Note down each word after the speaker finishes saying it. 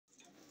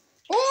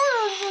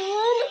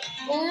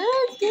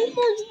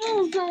so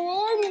I'm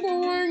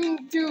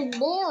going to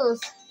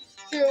Mars.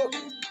 So,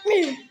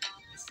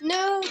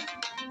 no.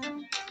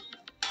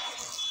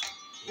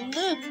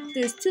 Look,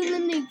 there's too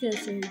many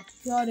guesses.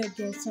 Gotta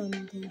get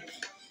something.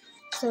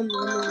 Some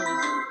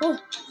lemonade. Oh,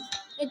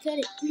 I got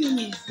it.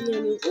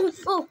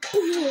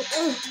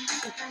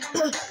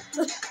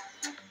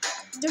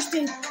 Just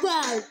a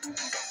bag.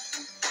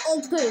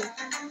 Okay.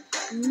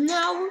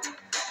 Now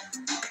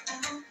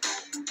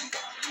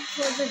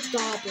for the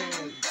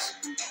goblins.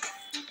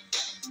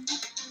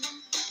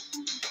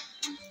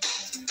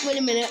 Wait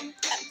a minute.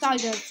 I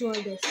gotta try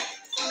this.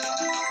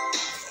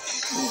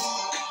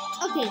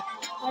 Okay,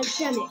 I've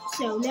done it.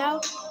 So now.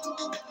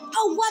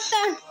 Oh, what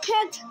the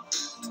heck?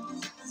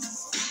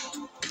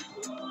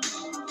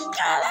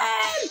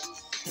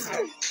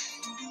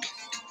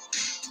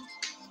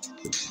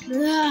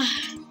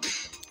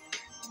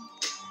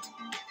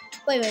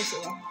 Wait.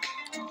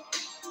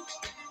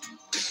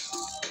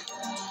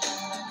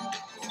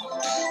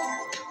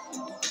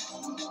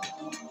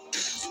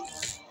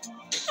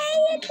 How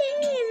you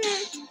doing,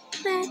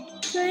 but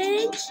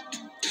French?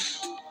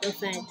 We're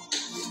fine.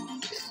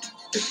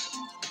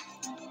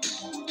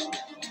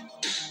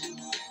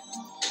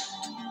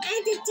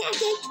 And the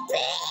jacket.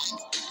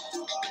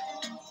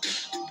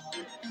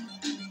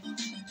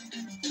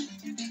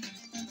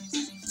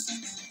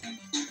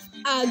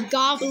 A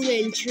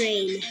goblin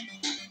train.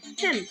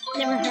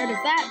 Never heard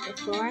of that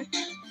before.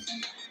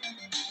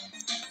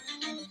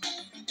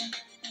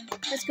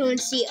 Let's go and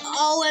see.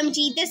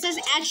 OMG, this is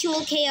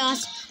actual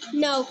chaos.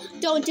 No,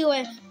 don't do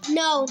it.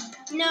 No,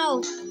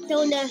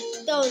 don't.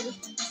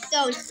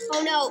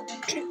 Oh no,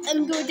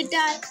 I'm going to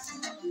die.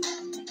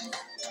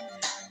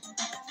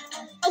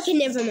 Okay,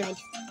 never mind.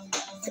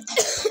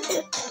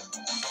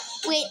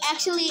 Wait,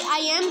 actually, I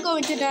am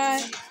going to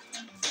die.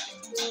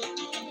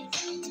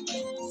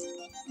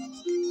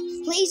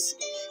 Please,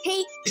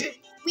 hey,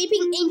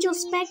 Weeping Angel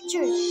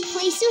Spectre,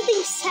 play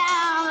soothing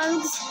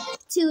sounds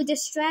to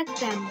distract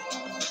them.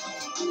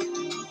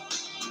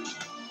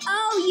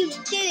 Oh, you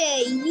did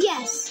it,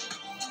 yes.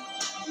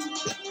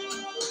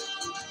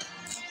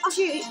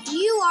 Usher,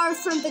 you are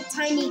from the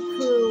Tiny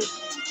Crew,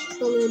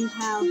 Balloon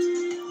Pal.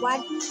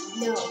 What?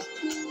 No.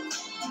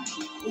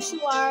 Yes,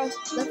 you are.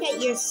 Look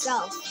at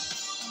yourself.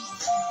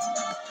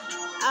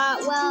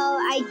 Well,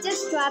 I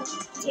just dropped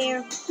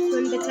here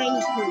from the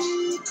Tiny Crew.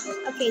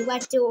 Okay,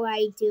 what do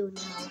I do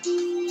now?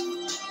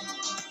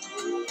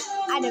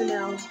 I don't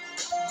know.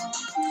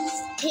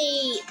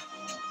 Hey,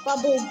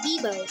 Bubble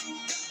Bebo.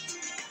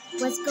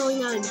 What's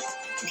going on? It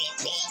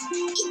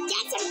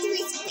doesn't do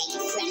its big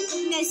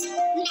friendliness,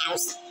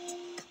 Mouse.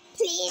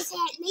 Please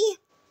help me.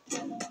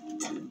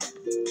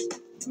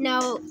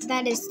 No,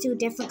 that is too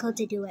difficult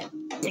to do it.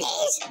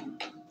 Please.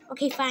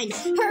 Okay, fine.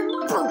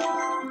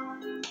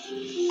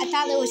 I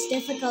thought it was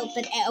difficult,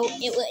 but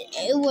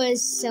it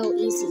was so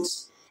easy.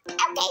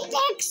 Okay,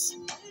 thanks.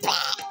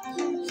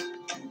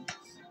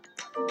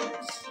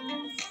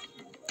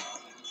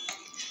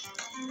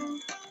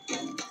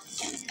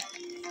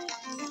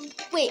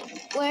 Wait,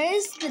 where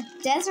is the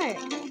desert?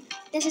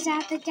 This is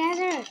at the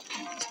desert.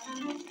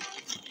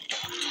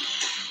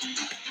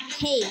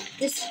 Hey,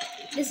 this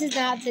is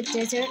not the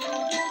desert.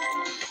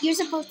 You're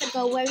supposed to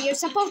go where you're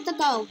supposed to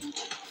go.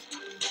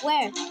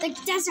 Where? The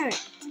desert.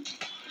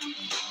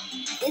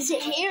 Is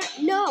it here?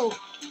 No.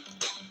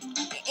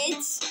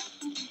 It's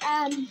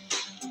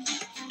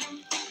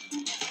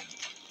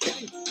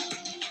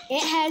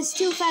it has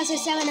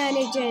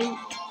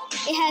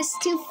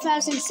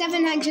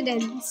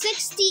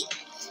 2,760.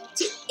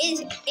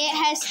 It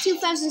has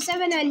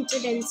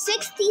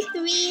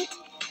 2,763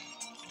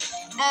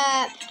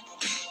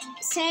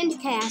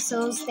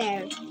 sandcastles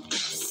there.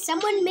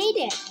 Someone made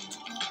it.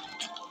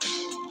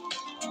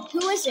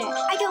 Who is it?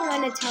 I don't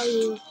want to tell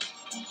you.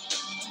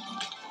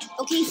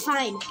 Okay,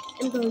 fine.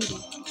 I'm going to.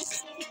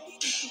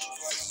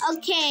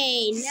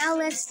 Okay, now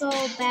let's go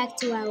back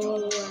to our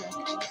world.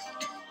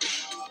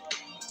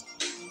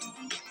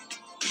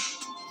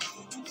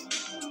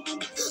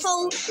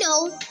 Oh,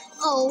 no.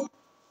 Oh.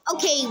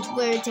 Okay,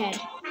 we're dead.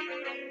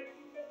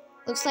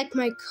 Looks like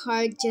my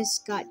card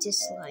just got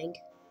disliked.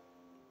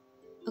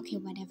 Okay,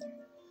 whatever.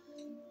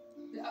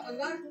 Yeah, I'm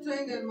not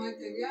saying that,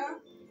 Michael, yeah?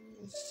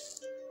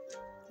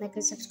 Like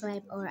and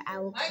subscribe or I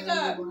will play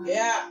Michael! you on.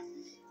 Yeah.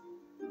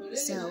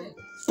 So,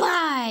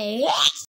 bye!